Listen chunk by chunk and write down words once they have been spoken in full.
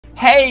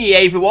Hey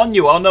everyone,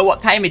 you all know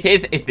what time it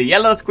is. It's the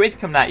Yellow Squid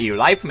coming at you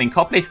live from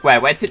Incomplete Square,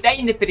 where today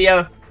in this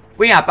video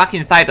we are back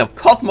inside of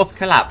Cosmos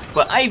Collapse,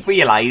 but I've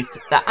realised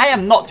that I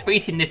am not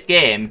treating this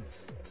game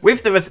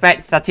with the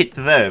respect that it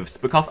deserves,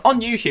 because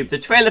on YouTube the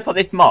trailer for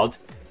this mod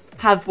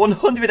has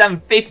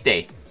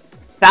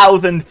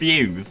 150,000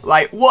 views.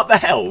 Like, what the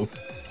hell?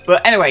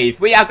 But anyways,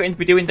 we are going to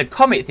be doing the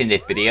comets in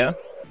this video,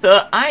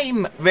 so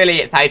I'm really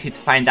excited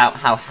to find out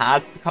how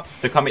hard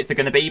the comets are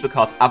going to be,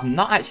 because I've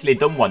not actually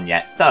done one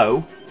yet.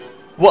 So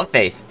what's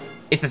this?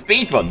 It's a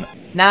speedrun.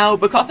 Now,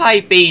 because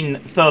I've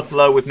been so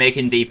slow with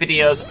making the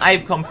videos,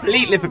 I've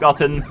completely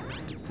forgotten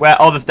where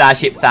all the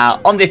starships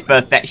are on this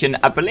first section.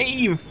 I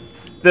believe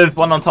there's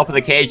one on top of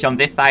the cage on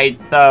this side,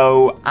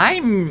 so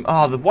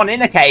the one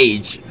in a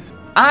cage.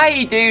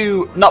 I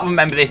do not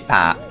remember this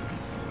part.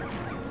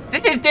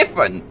 This is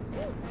different.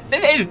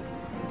 This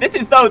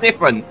is so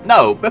different.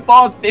 No,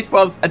 before this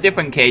was a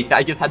different cage that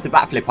I just had to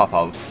backflip off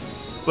of.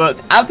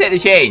 But I'll take the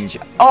change.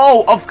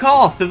 Oh, of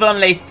course, there's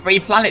only 3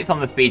 planets on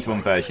the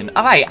speedrun version.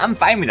 Alright, I'm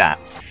fine with that.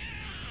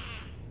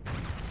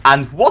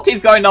 And what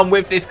is going on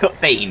with this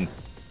cutscene?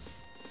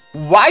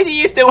 Why do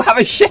you still have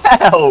a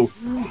shell?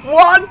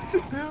 What?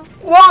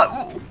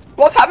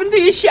 What's happened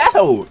to your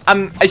shell?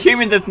 I'm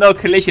assuming there's no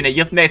collision, it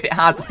just makes it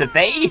harder to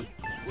see.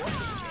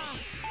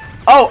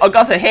 Oh, I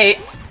got a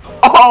hit.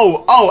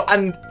 Oh,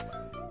 and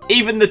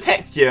even the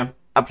texture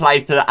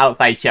applies to the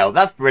outside shell.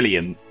 That's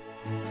brilliant.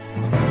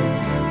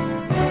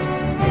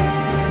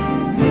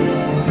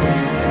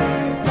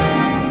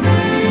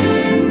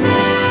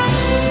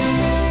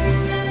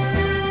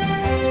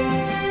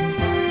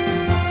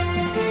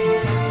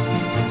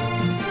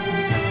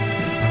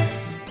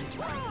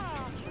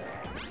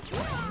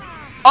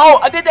 Oh,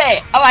 I did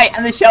it! Alright,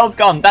 and the shell's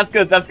gone. That's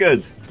good, that's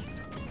good.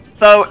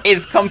 So,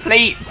 it's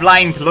complete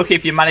blind luck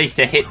if you manage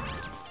to hit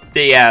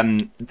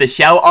the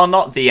shell or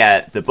not,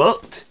 the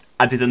butt.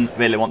 I didn't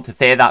really want to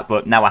say that,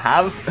 but now I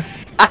have.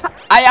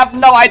 I have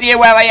no idea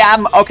where I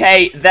am.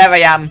 Okay, there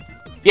I am.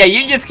 Yeah,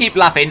 you just keep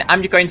laughing.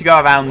 I'm just going to go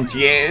around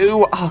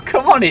you. Oh,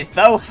 come on, it's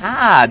so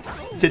hard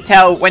to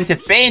tell when to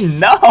spin.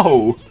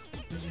 No!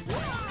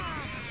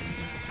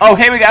 Oh,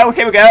 here we go,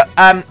 here we go.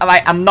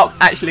 Alright, I'm not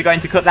actually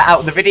going to cut that out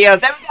of the video.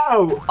 There we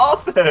go!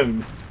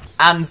 Awesome!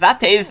 And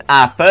that is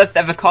our first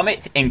ever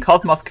comet in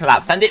Cosmos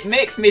Collapse. And it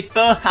makes me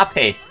so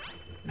happy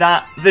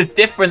that there's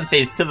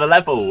differences to the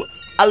level.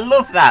 I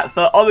love that.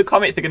 So all the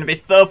comets are going to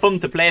be so fun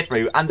to play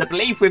through. And I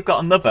believe we've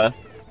got another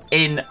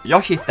in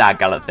Yoshi Star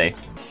Galaxy.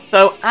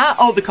 So are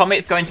all the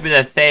comets going to be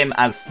the same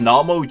as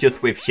normal,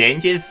 just with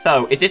changes?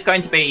 So is this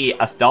going to be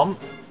a stomp?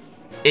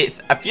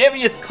 It's a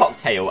furious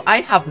cocktail.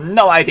 I have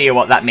no idea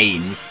what that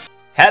means.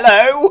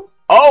 Hello?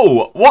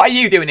 Oh, what are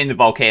you doing in the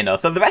volcano?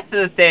 So the rest of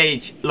the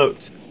stage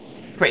looked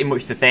pretty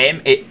much the same.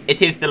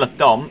 It is still a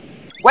stomp.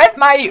 Where's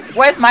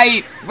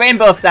my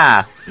rainbow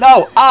star?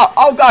 No.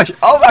 Oh gosh,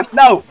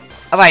 no.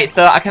 Alright,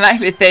 so I can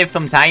actually save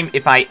some time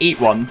if I eat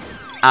one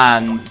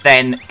and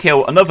then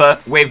kill another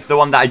with the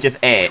one that I just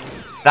ate.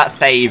 That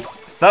saves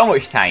so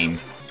much time.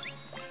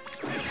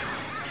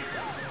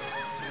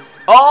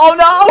 Oh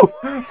no!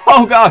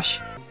 Oh gosh.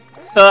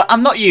 So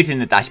I'm not using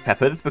the dash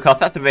peppers because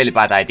that's a really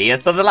bad idea.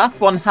 So the last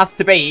one has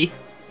to be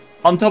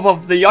on top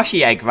of the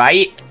Yoshi egg,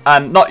 right?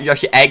 Not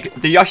Yoshi egg,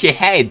 the Yoshi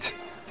head.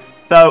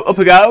 So up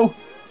we go.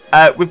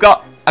 We've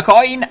got a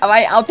coin.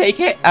 Alright, I'll take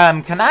it.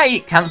 Can I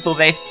cancel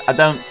this? I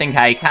don't think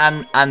I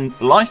can. And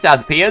the launch star's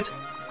appeared.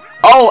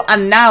 Oh,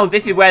 and now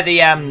this is where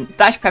the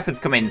dash peppers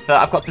come in. So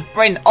I've got to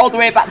sprint all the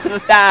way back to the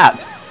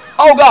start.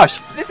 Oh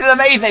gosh, this is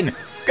amazing.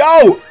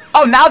 Go!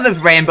 Oh, now there's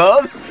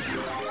rainbows.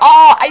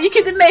 Oh, are you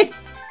kidding me?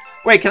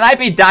 Wait, can I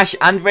be Dash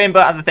and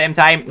Rainbow at the same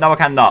time? No, I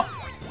cannot.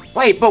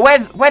 Wait, but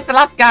where's the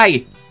last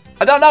guy?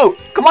 I don't know.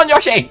 Come on,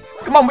 Yoshi.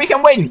 Come on, we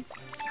can win.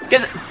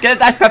 Get a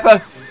Dash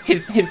Pepper.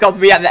 He's got to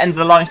be at the end of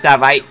the launch star,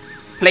 right?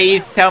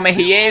 Please tell me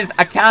he is.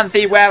 I can't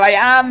see where I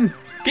am.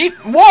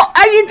 What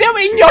are you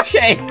doing,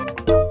 Yoshi?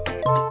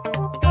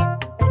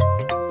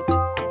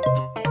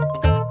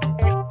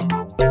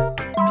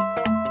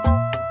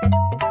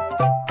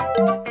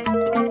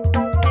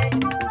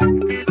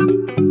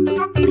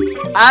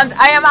 And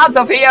I am out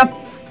of here.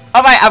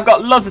 Alright, I've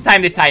got lots of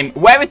time this time.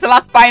 Where is the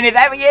last spiny?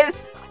 There he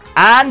is.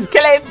 And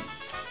kill him.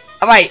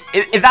 Alright,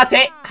 is that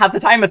it? Has the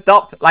timer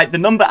stopped? Like, the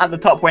number at the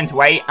top went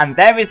away. And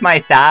there is my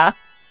star.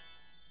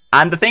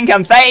 And I think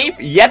I'm safe.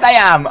 Yes, I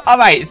am.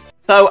 Alright,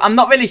 so I'm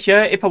not really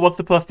sure if I was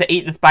supposed to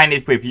eat the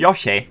spinies with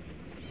Yoshi,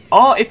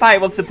 or if I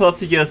was supposed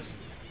to just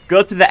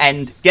go to the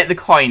end, get the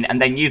coin,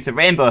 and then use the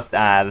rainbow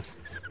stars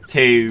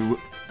to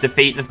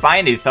defeat the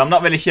spinies. So I'm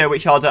not really sure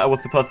which order I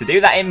was supposed to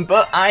do that in,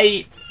 but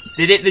I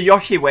did it the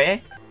Yoshi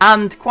way.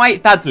 And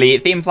quite sadly,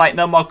 it seems like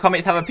no more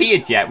comets have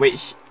appeared yet,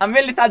 which I'm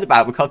really sad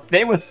about because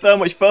they were so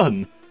much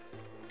fun.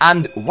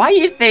 And why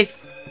is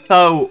this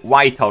so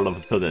white all of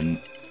a sudden?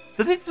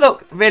 Does this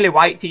look really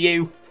white to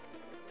you?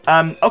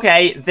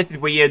 Okay, this is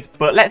weird,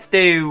 but let's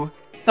do...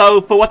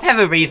 So, for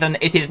whatever reason,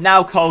 it is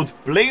now called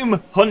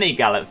Bloomhoney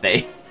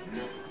Galaxy.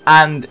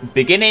 And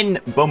beginning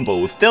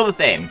Bumble, still the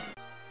same.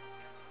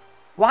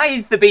 Why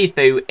is the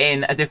Bisu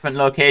in a different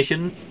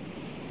location?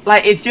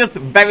 Like, it's just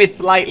very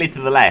slightly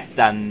to the left,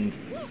 and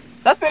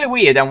that's really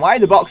weird. And why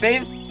the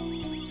boxes?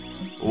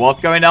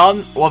 What's going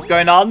on? What's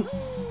going on?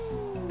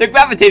 The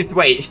gravity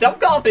switched. Of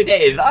course it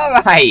is.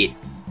 Alright.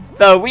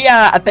 So we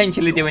are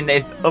essentially doing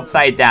this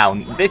upside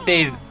down. This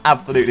is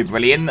absolutely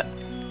brilliant.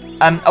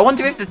 I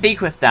wonder if the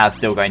secret star is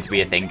still going to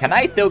be a thing. Can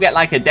I still get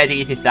like a dead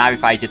easy star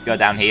if I just go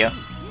down here?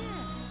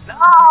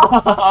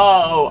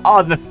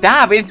 Oh, the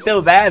star is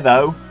still there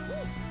though.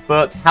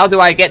 But how do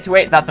I get to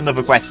it? That's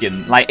another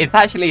question. Like, it's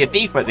actually a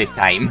secret this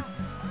time.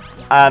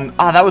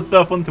 That was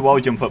so fun to wall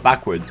jump up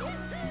backwards.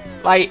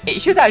 Like,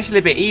 it should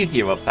actually be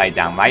easier upside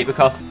down, right?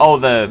 Because all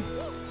the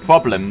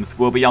problems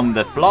will be on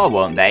the floor,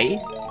 won't they?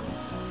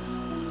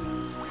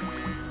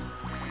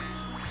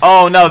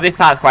 Oh no, this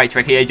part's quite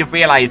tricky. I just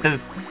realised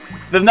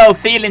there's no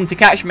ceiling to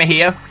catch me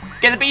here.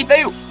 Get the bee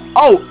suit!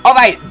 Oh,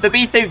 alright, the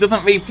bee suit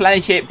doesn't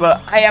replenish it,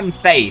 but I am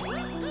safe.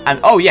 And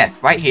oh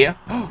yes, right here.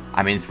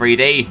 I'm in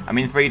 3D. I'm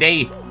in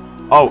 3D.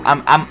 Oh,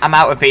 I'm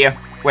out of here.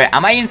 Wait,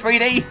 am I in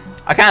 3D?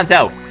 I can't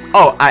tell.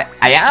 Oh, I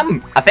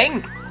am, I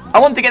think. I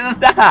want to get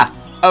the star.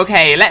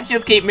 Okay, let's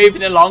just keep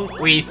moving along.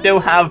 We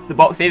still have the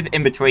boxes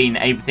in between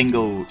every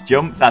single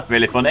jump. That's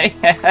really funny.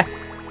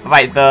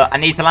 Right, I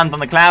need to land on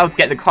the cloud,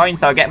 get the coin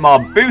so I get more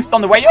boost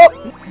on the way up.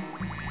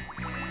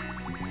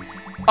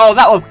 Oh,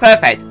 that was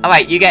perfect.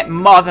 Alright, you get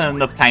more than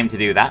enough time to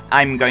do that.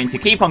 I'm going to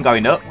keep on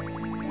going up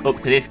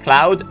to this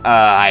cloud.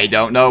 I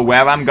don't know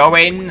where I'm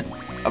going.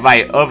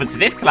 Alright, over to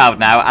this cloud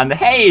now, and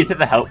hey, to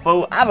the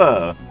helpful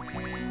Aver.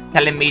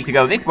 Telling me to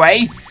go this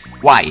way.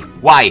 Why?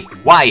 Why?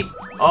 Why?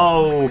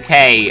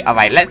 Okay,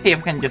 alright, let's see if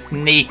I can just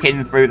sneak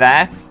in through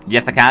there.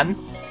 Yes, I can.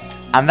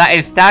 And that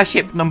is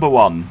Starship number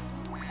 1.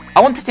 I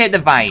want to take the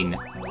vine.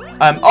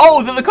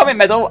 Oh, there's a comet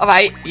medal.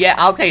 Alright, yeah,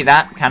 I'll take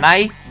that. Can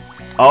I?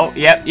 Oh,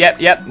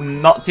 yep.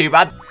 Not too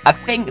bad. I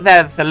think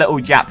there's a little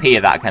gap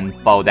here that I can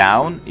fall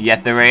down.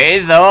 Yes, there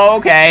is.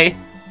 Okay.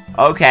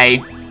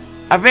 Okay.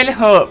 I really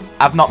hope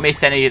I've not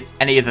missed any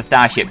of the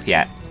starships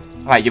yet.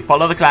 Right, you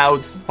follow the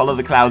clouds. Follow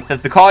the clouds.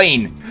 There's the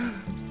coin.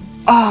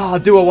 Oh,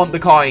 do I want the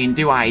coin?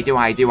 Do I?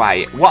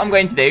 What I'm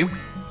going to do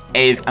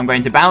is I'm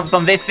going to bounce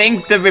on this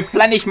thing to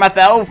replenish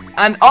myself.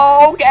 And,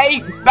 oh,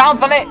 okay.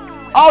 Bounce on it.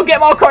 Oh, get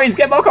more coins.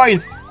 Get more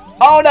coins.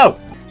 Oh, no.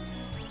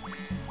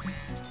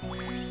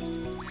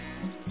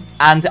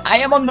 And I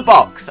am on the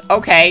box.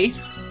 Okay.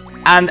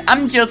 And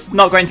I'm just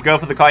not going to go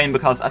for the coin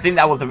because I think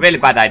that was a really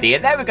bad idea.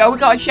 There we go. We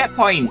got a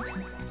checkpoint.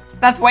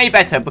 That's way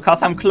better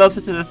because I'm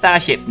closer to the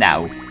starships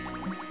now.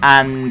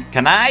 And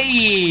can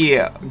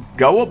I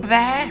go up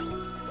there?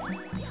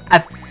 I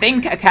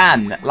think I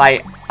can.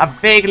 Like, I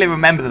vaguely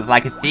remember there's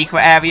like a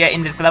secret area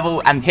in this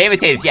level. And here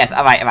it is. Yes,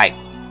 alright.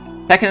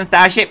 Second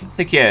starship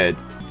secured.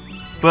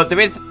 But there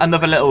is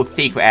another little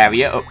secret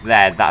area up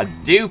there that I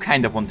do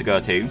kind of want to go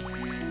to.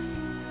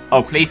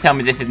 Oh, please tell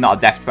me this is not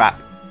a death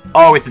trap.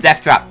 Oh, it's a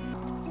death trap.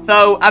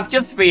 So, I've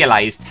just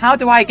realised, how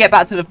do I get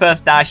back to the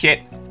first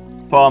starship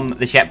from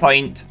the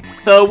checkpoint?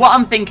 So, what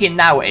I'm thinking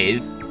now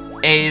is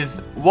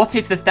what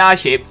if the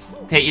starships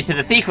take you to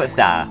the secret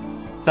star?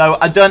 So,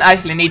 I don't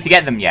actually need to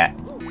get them yet.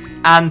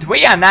 And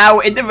we are now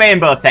in the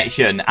rainbow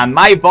section, and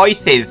my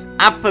voice is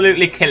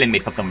absolutely killing me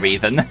for some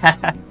reason.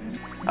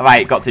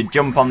 Alright, got to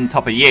jump on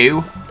top of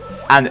you.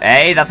 And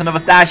hey, that's another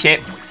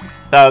starship.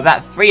 So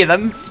that's 3 of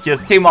them,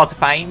 just 2 more to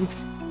find.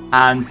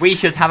 And we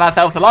should have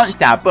ourselves a launch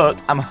star,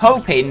 but I'm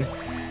hoping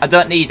I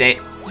don't need it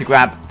to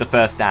grab the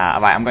first star.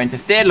 Alright, I'm going to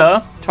stay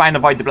low, try and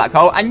avoid the black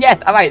hole. And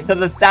yes, alright, so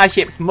the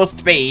starships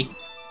must be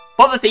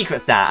for the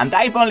secret star, and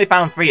I've only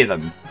found 3 of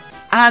them.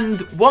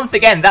 And once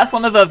again, that's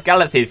one of those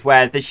galaxies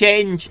where the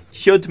change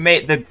should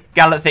make the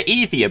galaxy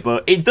easier,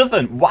 but it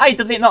doesn't. Why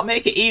does it not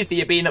make it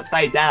easier being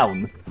upside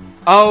down?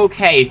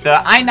 Okay, so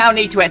I now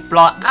need to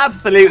explore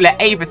absolutely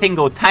every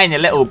single tiny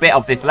little bit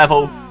of this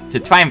level to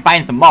try and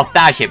find some more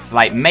starships.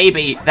 Like,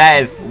 maybe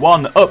there's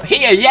one up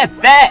here. Yes,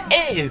 there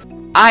is!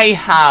 I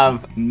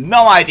have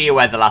no idea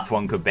where the last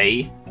one could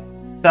be.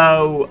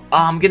 So,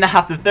 I'm gonna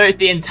have to search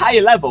the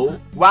entire level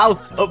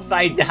whilst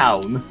upside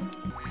down.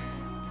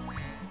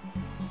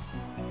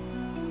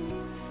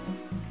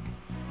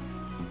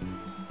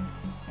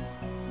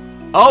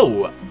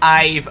 Oh,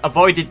 I've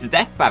avoided the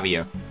death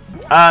barrier.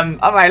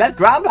 Alright, let's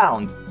ground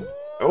pound.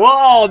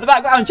 Whoa, the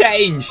background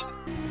changed!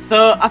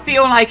 So, I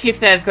feel like if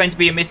there's going to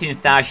be a missing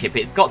starship,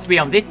 it's got to be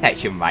on this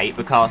section, right?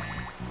 Because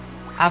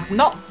I've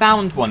not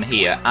found one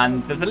here,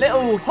 and there's a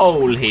little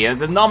hole here.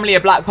 There's normally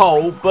a black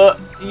hole, but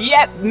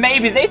yep,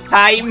 maybe this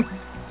time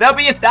there'll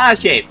be a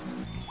starship.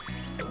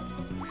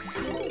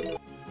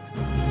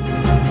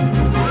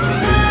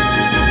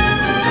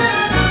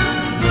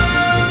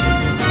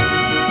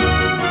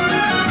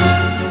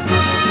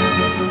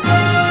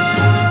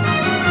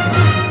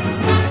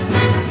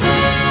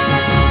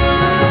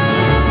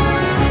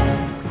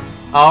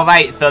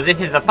 Alright, so this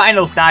is the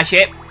final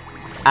starship.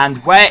 And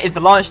where is the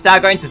launch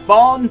star going to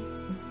spawn?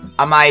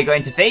 Am I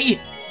going to see?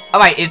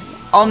 Alright, it's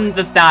on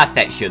the star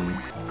section.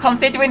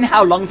 Considering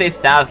how long this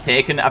star's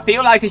taken, I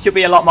feel like I should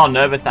be a lot more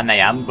nervous than I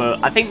am,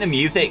 but I think the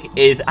music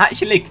is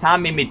actually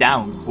calming me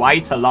down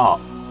quite a lot.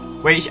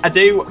 which I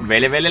do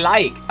really, really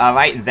like.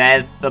 Alright,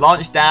 there's the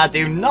launch star.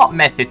 Do not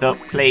mess it up,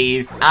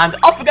 please. And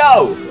off we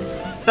go!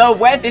 So,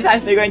 where's this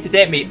actually going to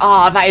take me?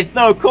 Oh, that is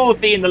so cool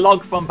seeing the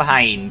log from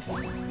behind.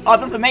 Oh,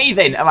 that's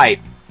amazing. Alright,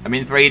 I'm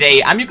in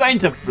 3D. I'm going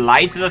to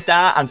fly to the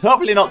star and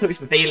hopefully not touch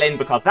the ceiling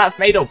because that's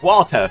made of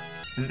water.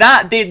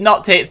 That did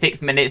not take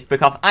 6 minutes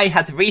because I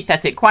had to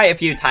reset it quite a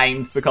few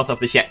times because of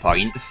the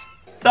checkpoints.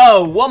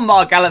 So, one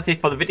more galaxy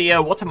for the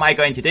video. What am I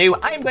going to do?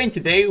 I'm going to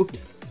do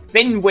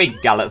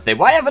Spinwig Galaxy.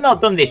 Why have I not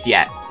done this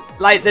yet?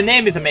 Like, the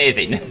name is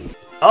amazing.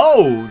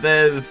 Oh,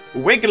 there's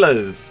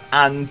Wigglers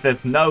and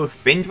there's no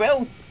spin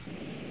drill?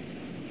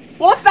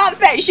 What's that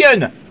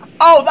section?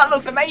 Oh, that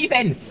looks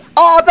amazing.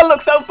 Oh, that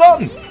looks so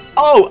fun.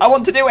 Oh, I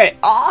want to do it.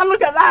 Oh,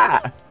 look at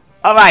that.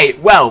 Alright,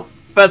 well,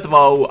 first of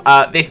all,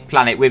 this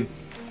planet,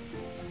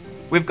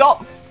 we've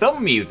got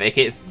some music.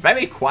 It's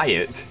very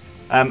quiet.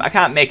 I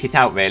can't make it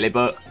out really,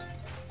 but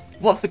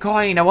what's the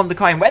coin? I want the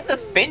coin. Where's the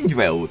spin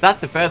drill? That's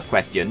the first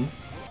question.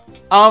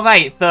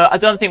 Alright, so I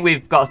don't think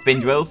we've got a spin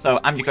drill, so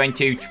I'm just going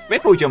to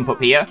triple jump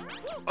up here.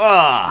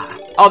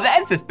 Ugh. Oh,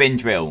 there's the spin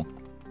drill.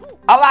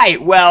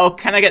 Alright, well,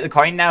 can I get the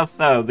coin now?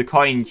 So, the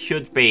coin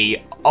should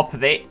be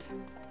opposite.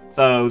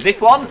 So, this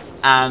one,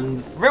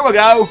 and through we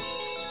go.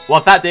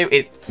 What's that do?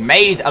 It's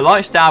made a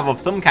launch star of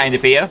some kind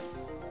of here.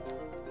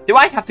 Do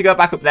I have to go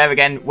back up there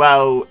again?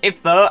 Well,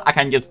 if so, I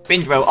can just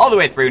spin drill all the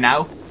way through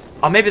now.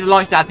 Or maybe the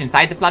launch star's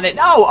inside the planet.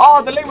 No!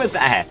 Oh, the lumar's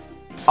there!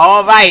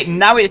 Alright,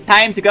 now it's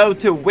time to go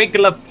to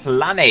Wiggler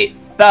Planet.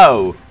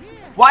 So,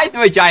 why is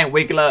there a giant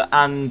Wiggler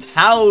and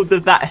how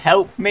does that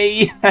help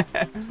me?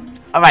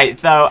 Alright,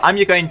 so I'm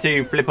just going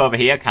to flip over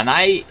here. Can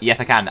I? Yes,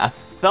 I can. I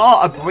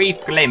saw a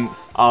brief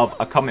glimpse of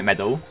a comet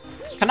medal.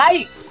 Can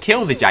I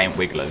kill the giant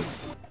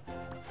Wigglers?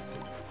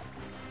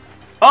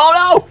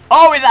 Oh no!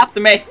 Oh, he's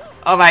after me!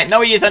 Alright,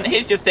 no he isn't.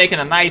 He's just taking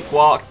a nice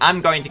walk.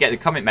 I'm going to get the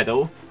comet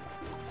medal.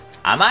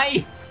 Am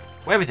I?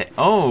 Where is it?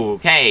 Oh,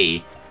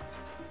 okay.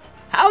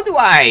 How do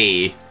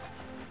I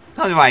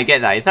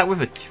get that? Is that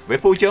with a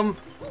triple jump?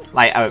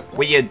 Like a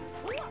weird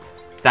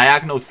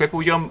diagonal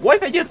triple jump? What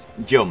if I just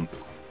jump?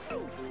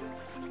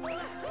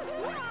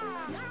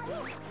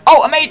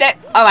 Oh, I made it!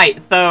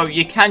 Alright, so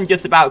you can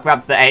just about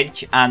grab the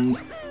edge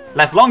and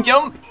let's long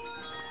jump.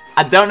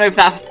 I don't know if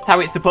that's how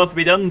it's supposed to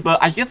be done,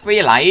 but I just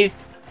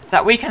realised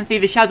that we can see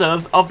the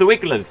shadows of the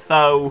Wigglers,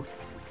 so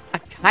I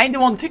kind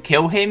of want to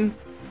kill him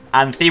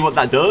and see what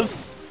that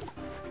does.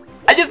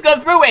 I just go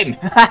through him!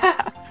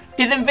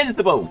 He's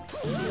invincible!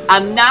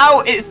 And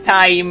now it's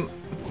time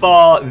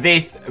for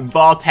this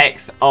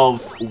vortex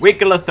of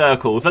Wiggler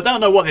circles. I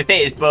don't know what this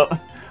is, but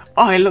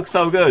oh, it looks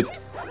so good.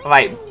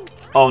 Right.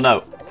 Oh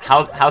no.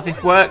 How's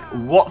this work?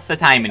 What's the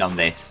timing on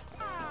this?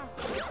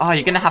 Oh,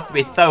 you're gonna have to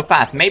be so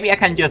fast. Maybe I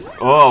can just...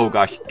 Oh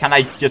gosh. Can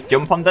I just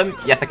jump on them?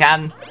 Yes, I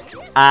can.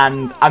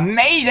 And I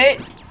made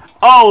it!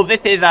 Oh,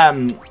 this is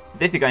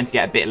going to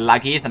get a bit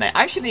laggy, isn't it?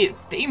 Actually, it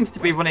seems to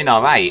be running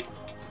alright.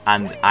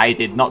 And I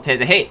did not take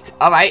the hit.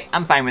 Alright,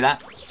 I'm fine with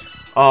that.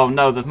 Oh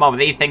no, there's more of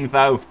these things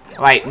though.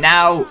 Right,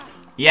 now,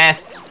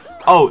 yes.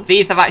 Oh,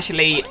 these are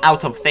actually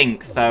out of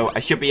sync, so I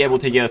should be able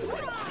to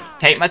just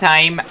take my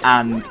time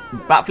and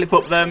backflip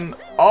up them.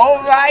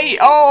 Alright!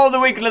 Oh, the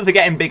Wigglers are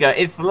getting bigger.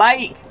 It's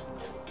like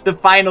the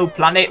final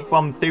planet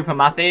from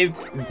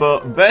Supermassive,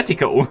 but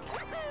vertical.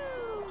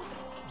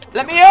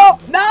 Let me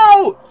up!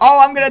 No! Oh,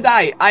 I'm gonna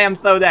die. I am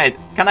so dead.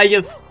 Can I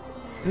just...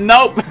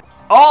 Nope.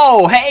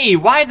 Oh, hey,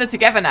 why are they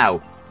together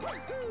now?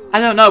 I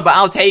don't know, but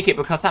I'll take it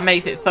because that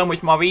makes it so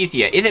much more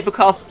easier. Is it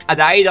because I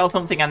died or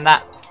something and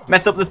that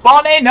messed up the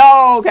spawning?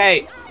 No,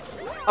 okay.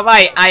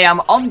 Alright, I am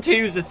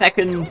onto the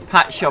second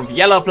patch of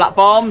yellow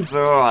platforms.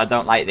 Oh, I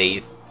don't like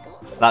these.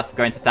 That's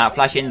going to start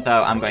flashing, so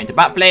I'm going to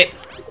backflip.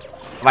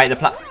 Right, the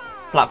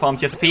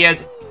platforms just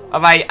appeared.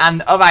 Alright,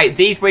 and alright,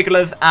 these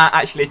Wigglers are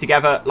actually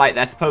together like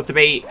they're supposed to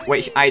be,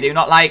 which I do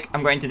not like.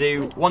 I'm going to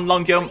do one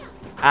long jump,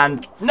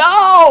 and...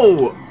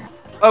 No!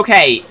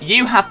 Okay,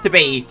 you have to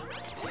be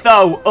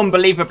so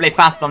unbelievably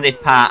fast on this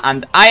part,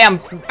 and I am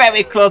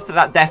very close to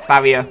that death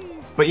barrier.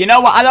 But you know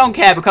what? I don't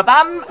care because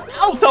I'm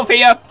out of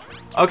here.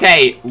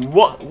 Okay,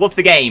 what's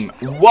the game?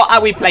 What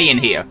are we playing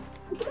here?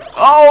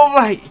 Oh,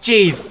 right,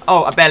 jeez.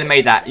 Oh, I barely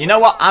made that. You know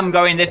what? I'm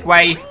going this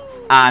way,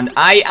 and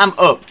I am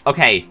up.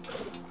 Okay.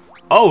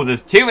 Oh,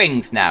 there's 2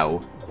 rings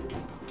now.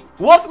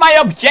 What's my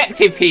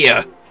objective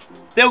here?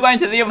 Still going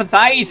to the other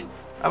side?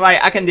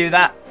 Alright, I can do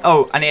that.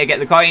 Oh, I need to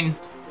get the coin.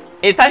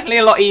 It's actually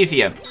a lot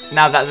easier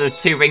now that there's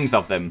 2 rings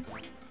of them.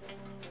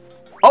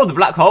 Oh, the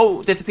black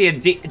hole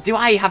disappeared. Do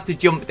I have to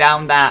jump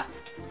down that?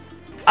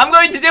 I'm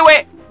going to do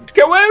it!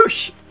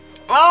 Kawoosh!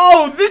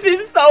 Oh, this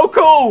is so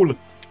cool!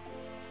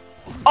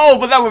 Oh,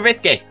 but that was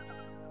risky.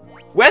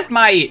 Where's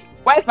my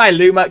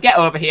Luma? Get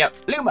over here.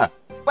 Luma,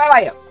 where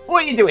are you?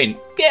 What are you doing?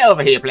 Get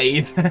over here,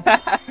 please.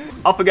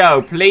 Off we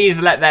go. Please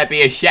let there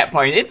be a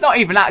checkpoint. It's not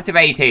even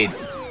activated.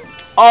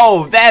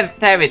 Oh,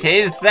 there it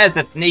is. There's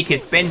the sneaky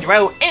spin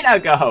drill. In I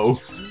go.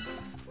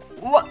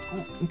 What?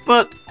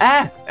 But,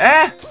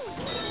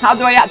 how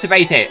do I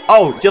activate it?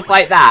 Oh, just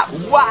like that.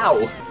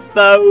 Wow.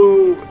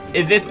 So,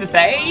 is this the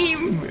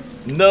same?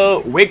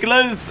 No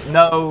wigglers,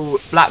 no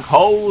black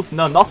holes,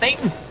 no nothing.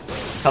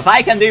 Because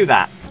I can do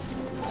that.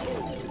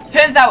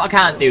 Turns out I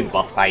can't do the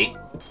boss fight.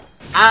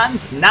 And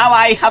now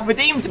I have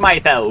redeemed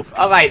myself.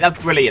 Alright,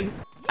 that's brilliant.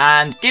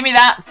 And give me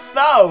that.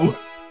 So,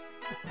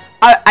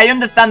 I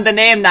understand the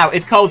name now.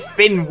 It's called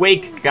Spin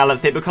Wig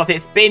Galaxy because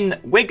it's Spin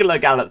Wiggler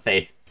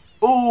Galaxy.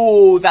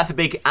 Ooh, that's a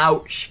big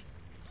ouch.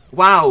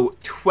 Wow,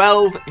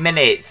 12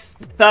 minutes.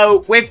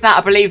 So, with that,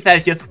 I believe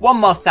there's just one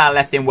more star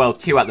left in World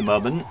 2 at the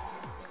moment.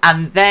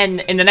 And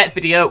then, in the next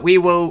video, we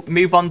will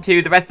move on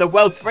to the rest of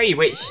World 3,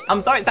 which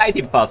I'm so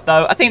excited for.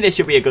 So, I think this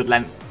should be a good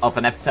length of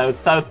an episode.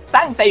 So,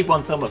 thanks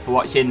everyone so much for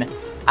watching.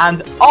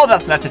 And all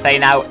that's left to say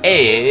now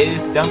is,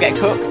 don't get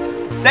cooked,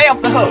 stay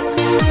off the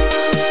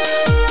hook.